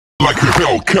like a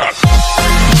Hellcat.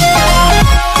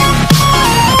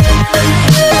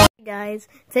 Hey guys,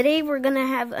 today we're gonna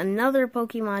have another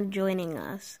Pokemon joining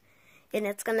us, and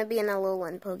it's gonna be an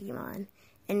Alolan Pokemon,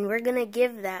 and we're gonna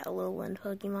give that Alolan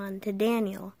Pokemon to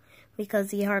Daniel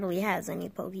because he hardly has any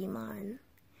Pokemon,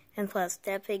 and plus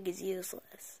Tepig is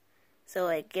useless, so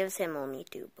it gives him only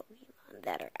 2 Pokemon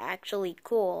that are actually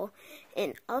cool.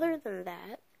 And other than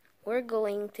that, we're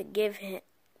going to give him,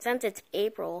 since it's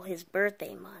April, his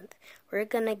birthday month, we're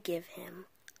gonna give him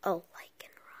a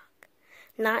Lycanroc.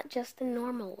 Not just a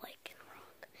normal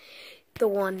Lycanroc, the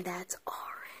one that's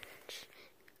orange.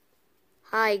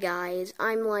 Hi guys,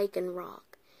 I'm Lycanroc,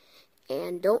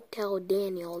 and don't tell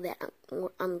Daniel that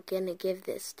I'm gonna give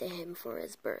this to him for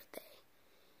his birthday.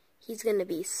 He's gonna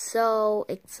be so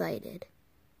excited.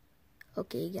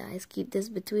 Okay guys, keep this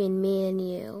between me and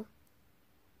you.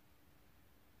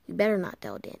 You better not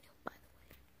tell Daniel, by the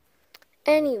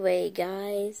way. Anyway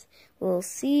guys, we'll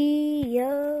see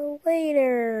ya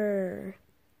later.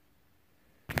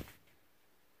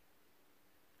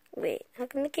 Wait, how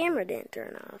come the camera didn't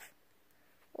turn off?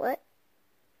 What?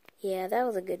 Yeah, that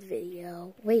was a good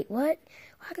video. Wait, what?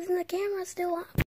 How come the camera's still on?